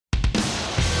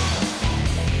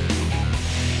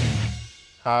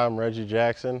Hi, I'm Reggie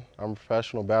Jackson. I'm a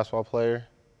professional basketball player,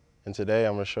 and today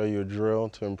I'm going to show you a drill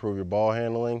to improve your ball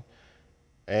handling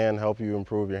and help you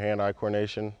improve your hand-eye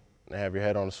coordination and have your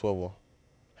head on a swivel.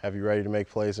 Have you ready to make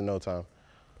plays in no time.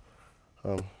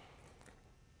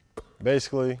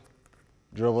 Basically,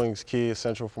 dribbling is key,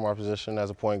 essential from our position as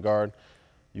a point guard.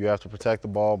 You have to protect the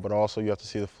ball, but also you have to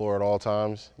see the floor at all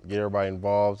times, get everybody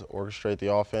involved, orchestrate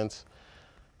the offense.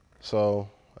 So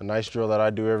a nice drill that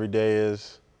I do every day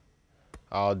is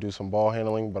I'll do some ball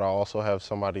handling, but I'll also have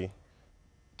somebody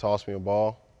toss me a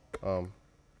ball.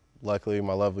 Luckily,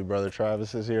 my lovely brother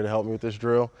Travis is here to help me with this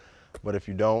drill. But if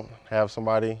you don't have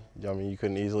somebody, you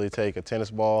can easily take a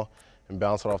tennis ball and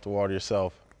bounce it off the wall to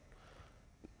yourself.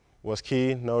 What's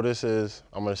key, notice, is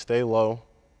I'm going to stay low.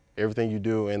 Everything you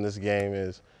do in this game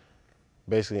is,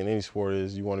 basically in any sport,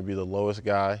 is you want to be the lowest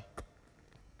guy.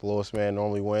 The lowest man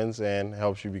normally wins and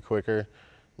helps you be quicker,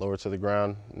 lower to the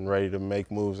ground, and ready to make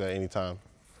moves at any time.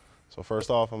 So first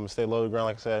off, I'm going to stay low to the ground,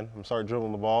 like I said. I'm going to start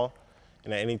dribbling the ball,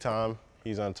 and at any time,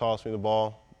 he's going to toss me the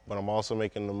ball, but I'm also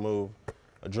making the move,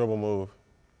 a dribble move,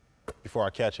 before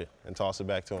I catch it and toss it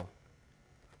back to him.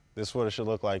 This is what it should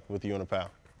look like with you and a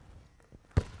pal.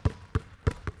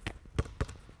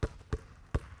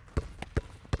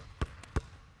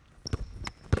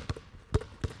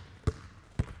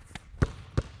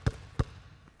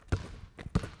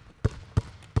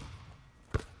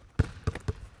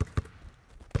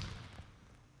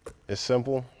 It's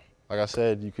simple. Like I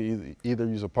said, you could either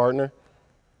use a partner,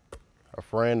 a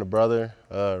friend, a brother,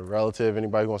 a relative,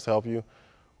 anybody who wants to help you,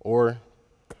 or,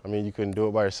 you can do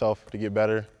it by yourself to get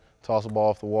better. Toss a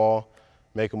ball off the wall,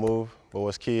 make a move. But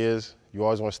what's key is you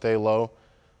always want to stay low,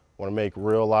 want to make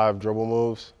real live dribble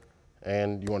moves,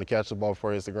 and you want to catch the ball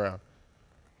before it hits the ground.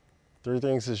 3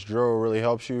 things this drill really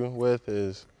helps you with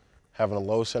is having a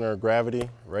low center of gravity,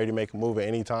 ready to make a move at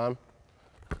any time.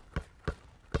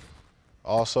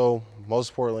 Also,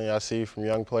 most importantly, I see from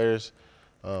young players,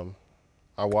 I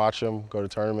watch them go to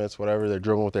tournaments, whatever, they're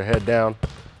dribbling with their head down.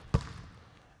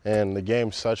 And the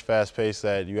game's such fast pace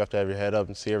that you have to have your head up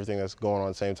and see everything that's going on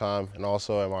at the same time. And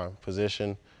also at my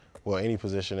position, well, any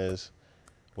position is,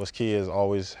 what's key is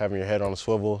always having your head on a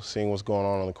swivel, seeing what's going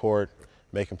on the court,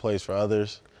 making plays for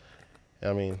others.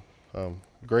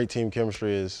 Great team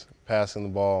chemistry is passing the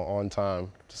ball on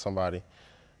time to somebody.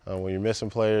 When you're missing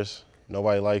players,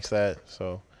 nobody likes that,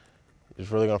 so you're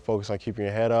just really going to focus on keeping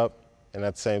your head up, and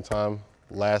at the same time,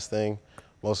 last thing,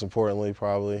 most importantly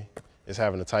probably, is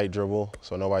having a tight dribble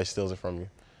so nobody steals it from you.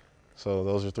 So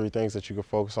those are 3 things that you can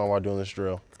focus on while doing this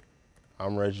drill.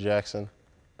 I'm Reggie Jackson,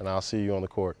 and I'll see you on the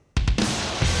court.